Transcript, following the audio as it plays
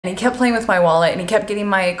And he kept playing with my wallet and he kept getting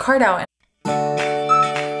my card out.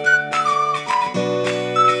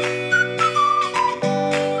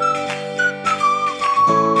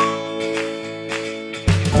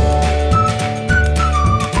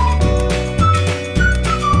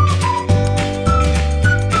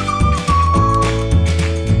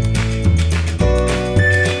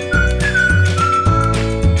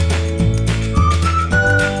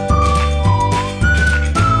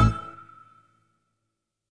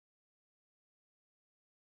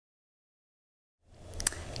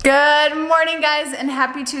 Good morning guys and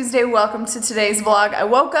happy Tuesday. Welcome to today's vlog. I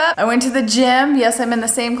woke up, I went to the gym. Yes, I'm in the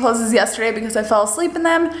same clothes as yesterday because I fell asleep in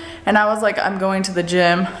them and I was like, I'm going to the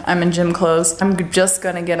gym. I'm in gym clothes. I'm just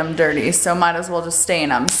gonna get them dirty, so might as well just stay in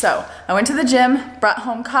them. So I went to the gym, brought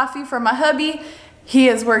home coffee for my hubby. He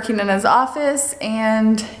is working in his office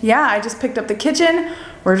and yeah, I just picked up the kitchen.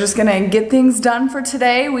 We're just gonna get things done for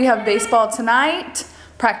today. We have baseball tonight.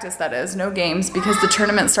 Practice, that is, no games, because the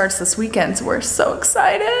tournament starts this weekend, so we're so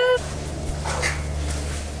excited.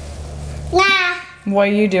 Nah. What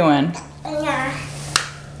are you doing? Nah.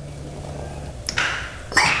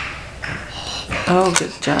 Oh,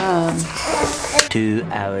 good job. 2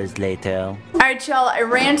 hours later. Alright y'all, I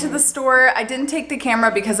ran to the store. I didn't take the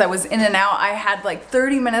camera because I was in and out. I had like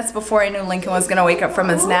 30 minutes before I knew Lincoln was gonna wake up from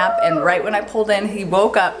his nap, and right when I pulled in, he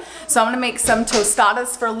woke up. So I'm gonna make some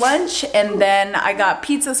tostadas for lunch, and then I got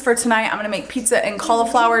pizzas for tonight. I'm gonna make pizza and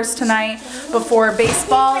cauliflowers tonight before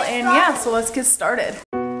baseball, and yeah, so let's get started.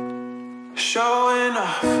 Showing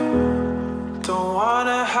off, don't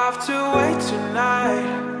wanna have to wait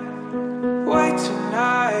tonight. Wait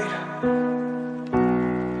tonight.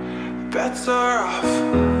 Bets are off.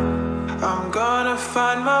 I'm gonna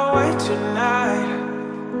find my way tonight.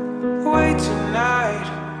 Way tonight.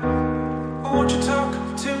 Won't you talk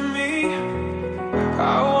to me?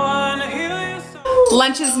 I wanna hear your song.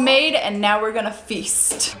 Lunch is made and now we're gonna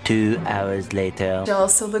feast. 2 hours later. Y'all,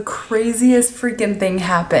 so the craziest freaking thing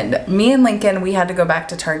happened. Me and Lincoln, we had to go back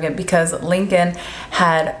to Target because Lincoln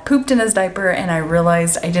had pooped in his diaper and I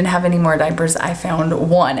realized I didn't have any more diapers. I found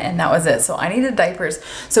one and that was it. So I needed diapers.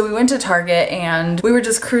 So we went to Target and we were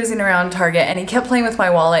just cruising around Target and he kept playing with my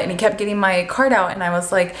wallet and he kept getting my card out and I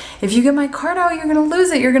was like, if you get my card out, you're gonna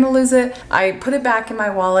lose it. You're gonna lose it. I put it back in my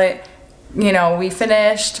wallet. You know, we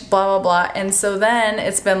finished, blah, blah, blah. And so then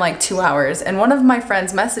it's been like 2 hours and one of my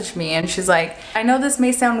friends messaged me and she's like, I know this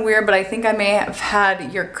may sound weird, but I think I may have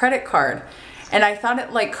had your credit card. And I thought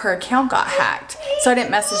it like her account got hacked. So I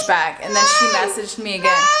didn't message back. And then she messaged me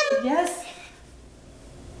again. Yes?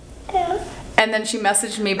 And then she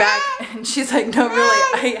messaged me back and she's like, no,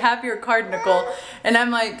 really, I have your card, Nicole. And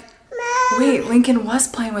I'm like, wait, Lincoln was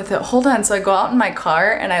playing with it. Hold on. So I go out in my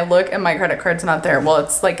car and I look and my credit card's not there. Well,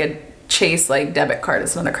 it's like a Chase like debit card,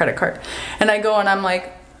 it's not a credit card. And I go and I'm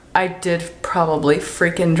like, I did probably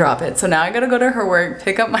freaking drop it. So now I gotta go to her work,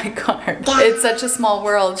 pick up my card. It's such a small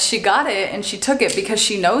world. She got it and she took it because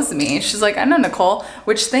she knows me. She's like, I know Nicole,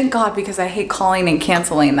 which thank God because I hate calling and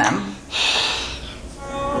canceling them.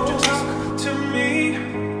 Won't you talk to me?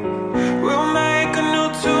 We'll make a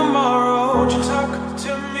new tomorrow. Won't you talk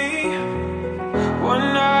to me?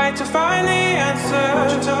 One night to find the answer.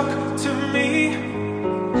 Won't you talk to me?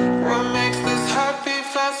 What makes this happy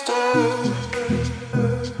faster?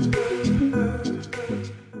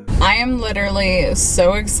 I am literally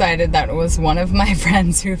so excited that it was one of my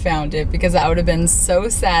friends who found it because I would have been so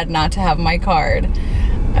sad not to have my card.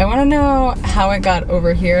 I want to know how it got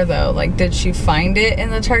over here though. Like, did she find it in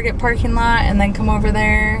the Target parking lot and then come over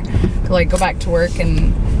there to like go back to work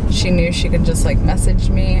and she knew she could just like message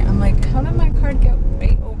me? I'm like, how did my card get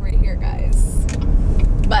right over here, guys?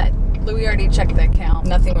 But Louis already checked the account.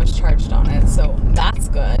 Nothing was charged on it, so that's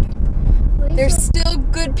good. There's still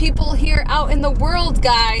good people here out in the world,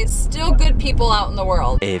 guys. Still good people out in the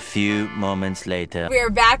world. A few moments later. We are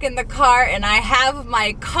back in the car and I have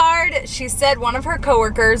my card. She said one of her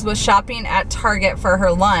coworkers was shopping at Target for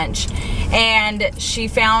her lunch and she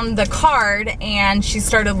found the card and she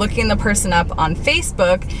started looking the person up on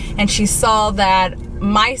Facebook and she saw that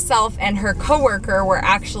myself and her coworker were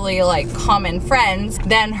actually like common friends.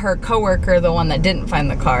 Then her coworker, the one that didn't find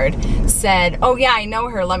the card, said, oh yeah, I know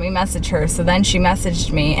her, let me message her. So then she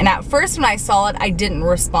messaged me, and at first when I saw it, I didn't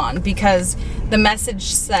respond because the message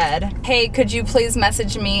said, hey, could you please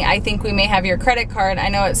message me? I think we may have your credit card. I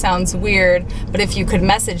know it sounds weird, but if you could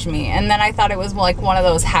message me. And then I thought it was like one of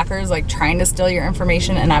those hackers like trying to steal your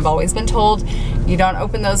information, and I've always been told you don't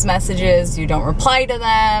open those messages, you don't reply to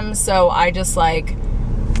them. So I just like,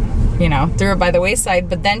 you know, threw it by the wayside.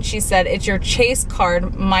 But then she said, it's your Chase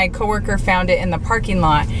card. My coworker found it in the parking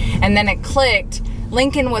lot. And then it clicked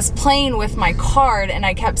Lincoln was playing with my card and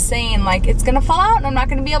I kept saying like, it's gonna fall out and I'm not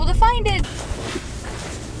gonna be able to find it.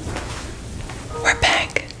 We're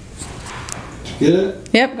back. Get it?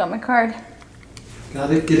 Yep, got my card. Got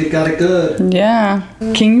it, get it, got it good. Yeah.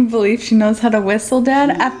 Can you believe she knows how to whistle, Dad?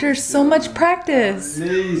 After so much practice.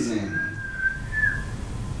 Amazing.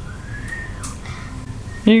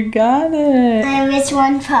 You got it. I missed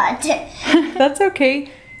one part. That's okay.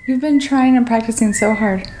 You've been trying and practicing so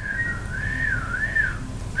hard.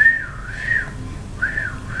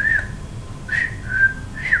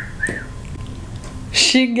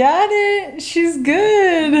 She got it. She's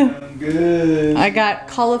good. I'm good. I got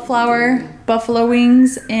cauliflower buffalo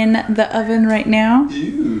wings in the oven right now.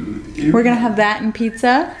 Ew. We're gonna have that and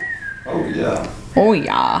pizza. Oh yeah. Oh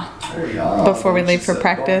yeah. Oh yeah. Before we leave for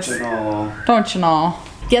practice. Don't you know?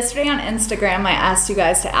 Yesterday on Instagram, I asked you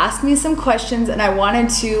guys to ask me some questions and I wanted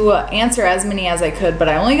to answer as many as I could, but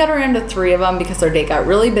I only got around to 3 of them because our day got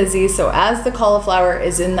really busy. So as the cauliflower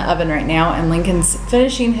is in the oven right now and Lincoln's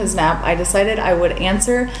finishing his nap, I decided I would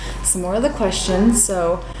answer some more of the questions.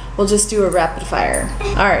 So we'll just do a rapid fire.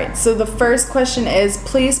 All right, so the first question is,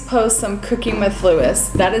 please post some cooking with Lewis.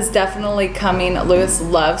 That is definitely coming. Lewis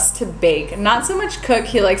loves to bake. Not so much cook,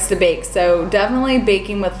 he likes to bake. So definitely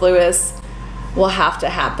baking with Lewis will have to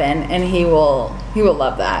happen and he will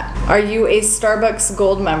love that. Are you a Starbucks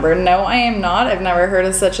Gold member? No, I am not. I've never heard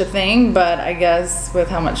of such a thing, but I guess with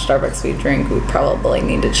how much Starbucks we drink, we probably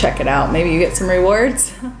need to check it out. Maybe you get some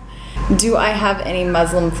rewards. Do I have any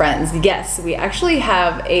Muslim friends? Yes, we actually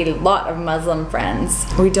have a lot of Muslim friends.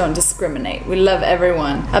 We don't discriminate. We love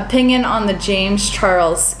everyone. Opinion on the James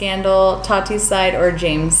Charles scandal, Tati's side or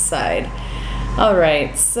James' side? All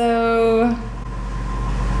right, so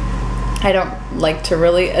I don't like to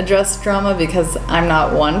really address drama because I'm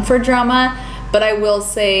not one for drama, but I will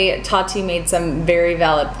say Tati made some very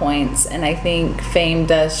valid points, and I think fame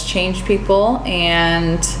does change people,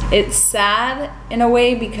 and it's sad in a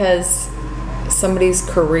way because somebody's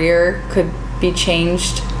career could be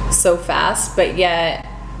changed so fast, but yet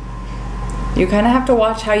you kind of have to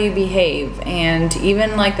watch how you behave. And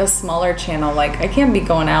even like a smaller channel, like I can't be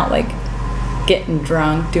going out like getting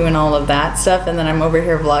drunk, doing all of that stuff, and then I'm over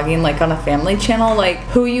here vlogging like on a family channel. Like,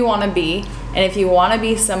 who you want to be, and if you want to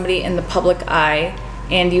be somebody in the public eye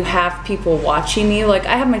and you have people watching you, like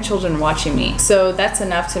I have my children watching me, so that's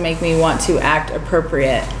enough to make me want to act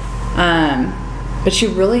appropriate. But you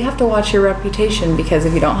really have to watch your reputation, because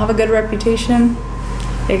if you don't have a good reputation,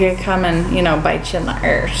 it can come and, you know, bite you in the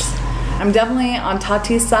arse. I'm definitely on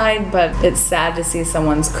Tati's side, but it's sad to see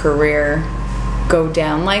someone's career go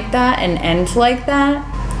down like that and end like that.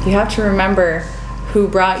 You have to remember who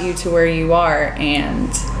brought you to where you are, and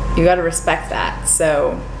you got to respect that.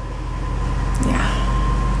 So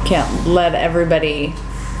yeah, can't let everybody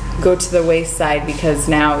go to the wayside because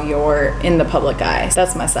now you're in the public eye.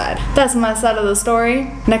 That's my side. That's my side of the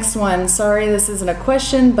story. Next one. Sorry, this isn't a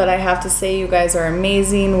question, but I have to say you guys are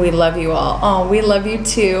amazing. We love you all. Oh, we love you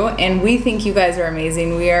too, and we think you guys are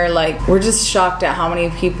amazing. We're just shocked at how many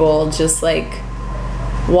people just like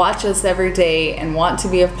watch us every day and want to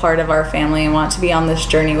be a part of our family and want to be on this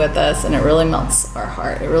journey with us, and it really melts our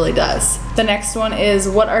heart. It really does. The next one is,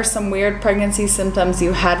 what are some weird pregnancy symptoms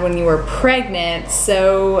you had when you were pregnant?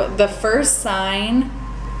 So the first sign,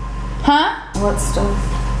 what stuff?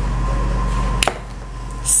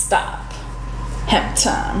 Stop. Hemp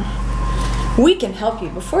time. We can help you.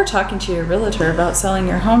 Before talking to your realtor about selling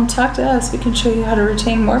your home, talk to us. We can show you how to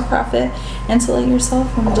retain more profit, insulate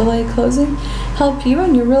yourself from delayed closing, help you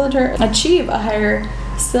and your realtor achieve a higher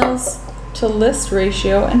sales to list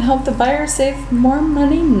ratio, and help the buyer save more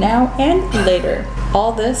money now and later.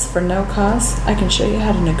 All this for no cost. I can show you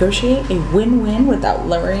how to negotiate a win-win without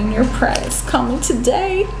lowering your price. Call me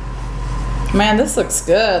today. Man, this looks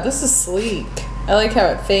good. This is sleek. I like how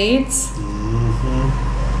it fades.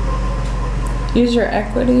 Use your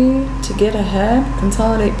equity to get ahead,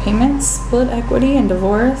 consolidate payments, split equity, and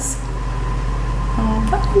divorce. Oh,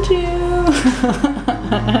 found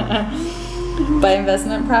you. Buy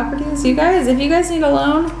investment properties. You guys, if you guys need a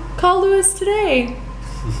loan, call Lewis today.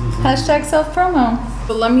 Hashtag self-promo.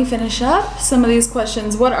 But let me finish up some of these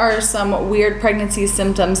questions. What are some weird pregnancy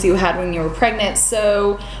symptoms you had when you were pregnant?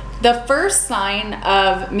 So the first sign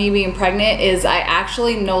of me being pregnant is I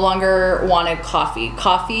actually no longer wanted coffee.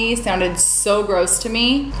 Coffee sounded so gross to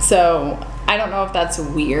me. So I don't know if that's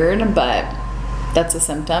weird, but that's a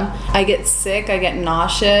symptom. I get sick, I get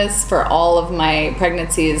nauseous. For all of my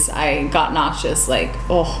pregnancies, I got nauseous, like,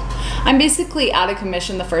 oh. I'm basically out of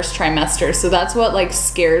commission the first trimester, so that's what like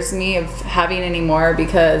scares me of having any more,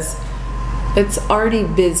 because it's already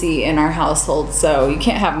busy in our household, so you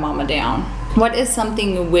can't have mama down. What is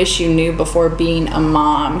something you wish you knew before being a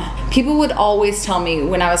mom? People would always tell me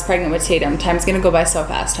when I was pregnant with Tatum, time's gonna go by so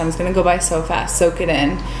fast, time's gonna go by so fast, soak it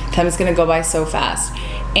in, time's gonna go by so fast.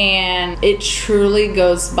 And it truly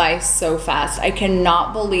goes by so fast. I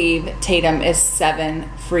cannot believe Tatum is 7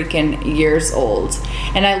 freaking years old.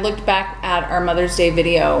 And I looked back at our Mother's Day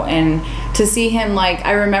video, and to see him, like,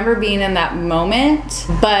 I remember being in that moment,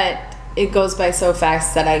 but it goes by so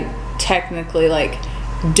fast that I technically, like,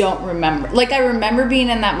 don't remember. Like, I remember being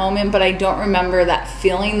in that moment, but I don't remember that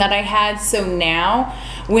feeling that I had. So now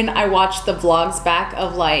when I watch the vlogs back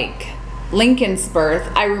of like Lincoln's birth,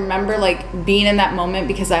 I remember like being in that moment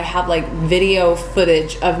because I have like video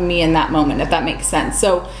footage of me in that moment, if that makes sense.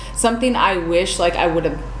 So something I wish like I would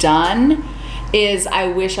have done is I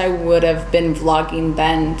wish I would have been vlogging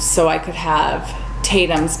then so I could have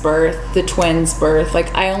Tatum's birth, the twins' birth.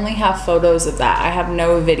 Like, I only have photos of that. I have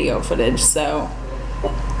no video footage, so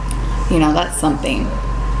you know, that's something.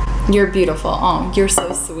 You're beautiful. Oh, you're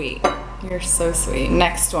so sweet. You're so sweet.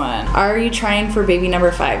 Next one. Are you trying for baby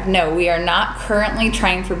number 5? No, we are not currently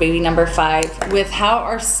trying for baby number 5. With how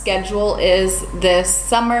our schedule is this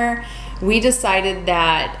summer, we decided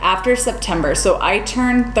that after September, so I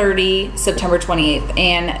turned 30 September 28th,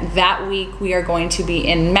 and that week we are going to be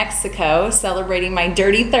in Mexico celebrating my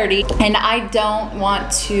dirty 30, and I don't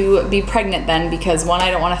want to be pregnant then because 1,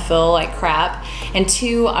 I don't want to feel like crap, and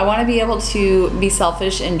 2, I want to be able to be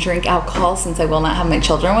selfish and drink alcohol since I will not have my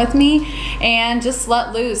children with me, and just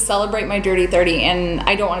let loose, celebrate my dirty 30, and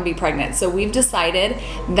I don't want to be pregnant. So we've decided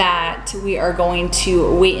that we are going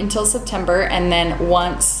to wait until September, and then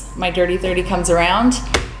once my dirty 30 comes around,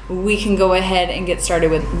 we can go ahead and get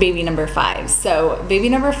started with baby number 5. So baby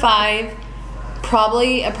number 5,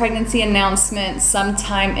 probably a pregnancy announcement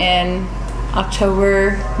sometime in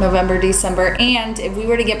October, November, December. And if we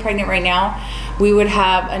were to get pregnant right now, we would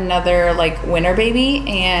have another like winter baby,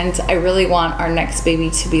 and I really want our next baby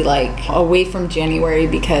to be like away from January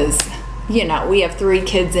because, you know, we have 3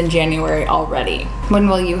 kids in January already. When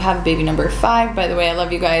will you have baby number 5? By the way, I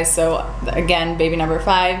love you guys. So again, baby number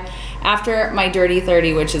 5 after my dirty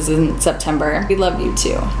 30, which is in September. We love you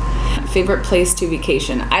too. Favorite place to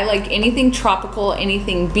vacation? I like anything tropical,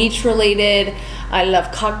 anything beach related. I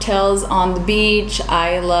love cocktails on the beach.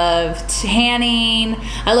 I love tanning.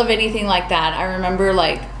 I love anything like that. I remember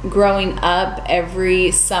like growing up, every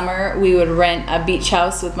summer we would rent a beach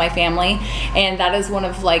house with my family, and that is one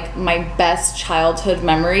of like my best childhood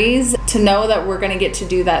memories. To know that we're gonna get to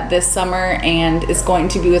do that this summer and it's going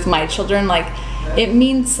to be with my children, like it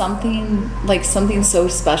means something, like something so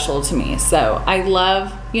special to me. So I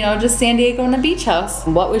love, you know, just San Diego and a beach house.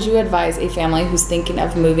 What would you advise a family who's thinking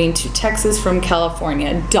of moving to Texas from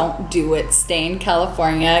California? Don't do it. Stay in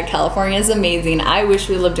California. California is amazing. I wish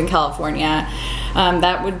we lived in California.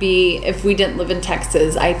 That would be, if we didn't live in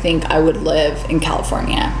Texas, I think I would live in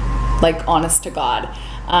California. Like, honest to God.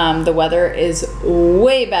 The weather is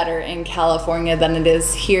way better in California than it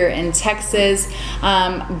is here in Texas.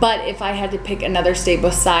 But if I had to pick another state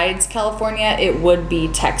besides California, it would be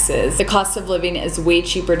Texas. The cost of living is way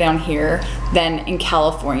cheaper down here than in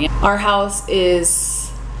California. Our house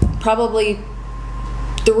is probably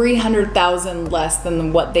 $300,000 less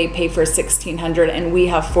than what they pay for 1,600, and we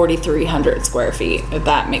have 4,300 square feet, if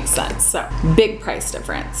that makes sense. So big price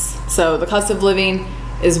difference. So the cost of living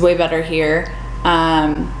is way better here.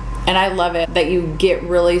 And I love it that you get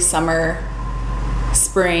really summer,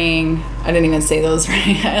 spring, I didn't even say those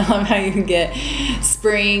right. I love how you get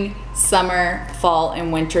spring, summer, fall,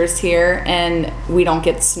 and winters here, and we don't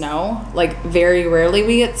get snow. Like, very rarely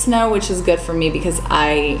we get snow, which is good for me because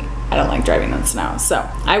I don't like driving in snow. So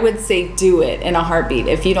I would say do it in a heartbeat.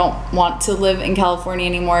 If you don't want to live in California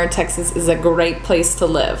anymore, Texas is a great place to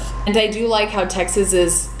live. And I do like how Texas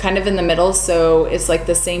is kind of in the middle, so it's like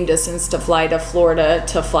the same distance to fly to Florida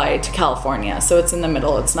to fly to California. So it's in the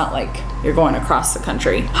middle. It's not like you're going across the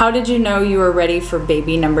country. How did you know you were ready for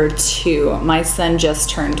baby number 2? My son just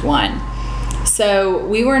turned 1. So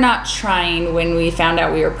we were not trying when we found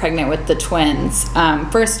out we were pregnant with the twins.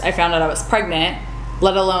 First, I found out I was pregnant,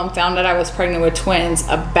 let alone found out I was pregnant with twins.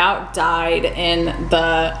 About died in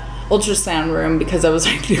the ultrasound room because I was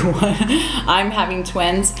like, I'm having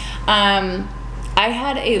twins. I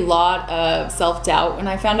had a lot of self-doubt when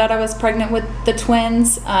I found out I was pregnant with the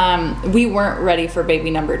twins. We weren't ready for baby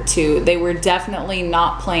number 2. They were definitely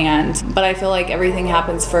not planned, but I feel like everything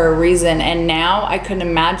happens for a reason, and now I couldn't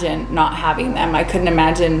imagine not having them. I couldn't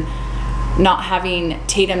imagine not having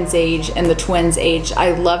Tatum's age and the twins' age.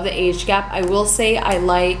 I love the age gap. I will say I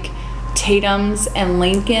like Tatum's and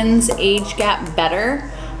Lincoln's age gap better.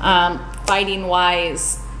 Fighting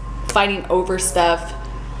wise, fighting over stuff,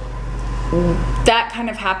 that kind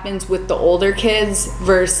of happens with the older kids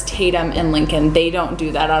versus Tatum and Lincoln. They don't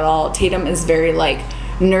do that at all. Tatum is very like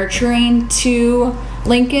nurturing to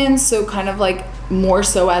Lincoln, so kind of like more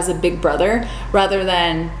so as a big brother rather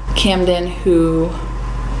than Camden, who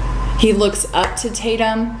he looks up to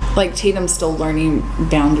Tatum. Like Tatum's still learning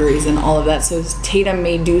boundaries and all of that, so Tatum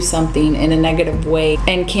may do something in a negative way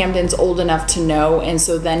and Camden's old enough to know, and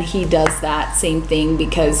so then he does that same thing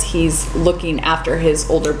because he's looking after his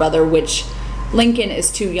older brother, which Lincoln is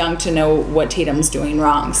too young to know what Tatum's doing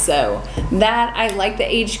wrong. So that, I like the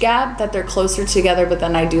age gap, that they're closer together, but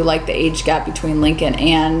then I do like the age gap between Lincoln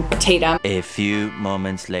and Tatum. A few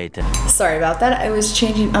moments later. Sorry about that. I was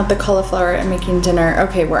changing out the cauliflower and making dinner.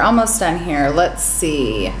 Okay, we're almost done here. Let's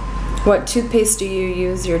see. What toothpaste do you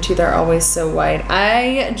use? Your teeth are always so white.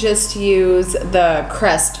 I just use the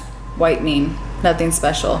Crest whitening. Nothing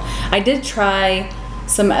special. I did try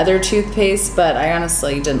some other toothpaste, but I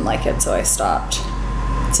honestly didn't like it, so I stopped.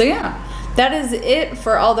 So yeah, that is it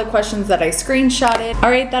for all the questions that I screenshotted. All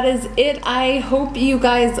right, that is it. I hope you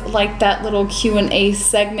guys liked that little Q&A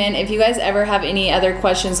segment. If you guys ever have any other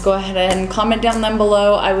questions, go ahead and comment down them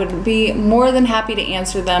below. I would be more than happy to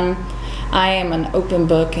answer them. I am an open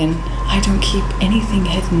book and I don't keep anything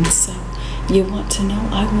hidden, so you want to know,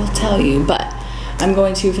 I will tell you. But I'm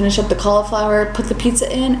going to finish up the cauliflower, put the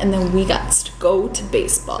pizza in, and then we got to go to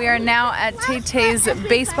baseball. We are now at Tay-Tay's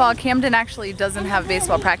baseball. Camden actually doesn't have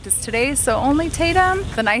baseball practice today, so only Tatum.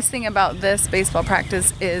 The nice thing about this baseball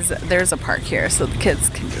practice is there's a park here, so the kids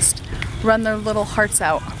can just run their little hearts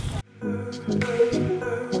out.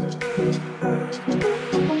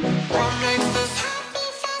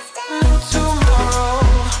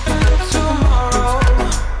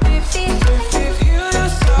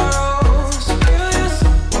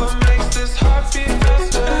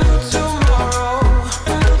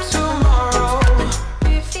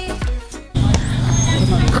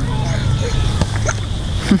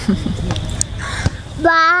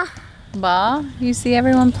 Ba. Ba, you see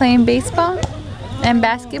everyone playing baseball and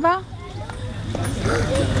basketball?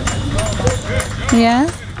 Yeah?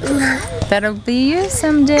 That'll be you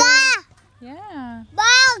someday. Yeah.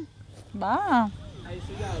 Ba. Ba.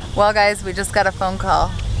 Well guys, we just got a phone call.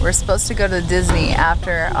 We're supposed to go to Disney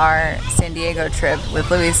after our San Diego trip with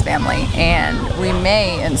Louie's family, and we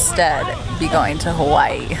may instead be going to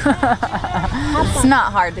Hawaii. It's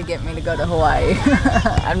not hard to get me to go to Hawaii.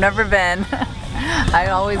 I've never been. I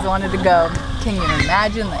always wanted to go. Can you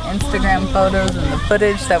imagine the Instagram photos and the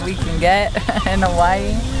footage that we can get in Hawaii?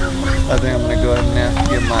 I think I'm gonna go ahead and have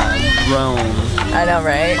to get my drone. I know,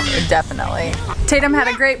 right? Definitely. Tatum had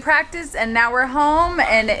a great practice and now we're home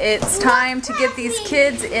and it's time to get these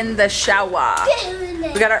kids in the shower.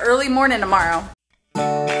 We got an early morning tomorrow.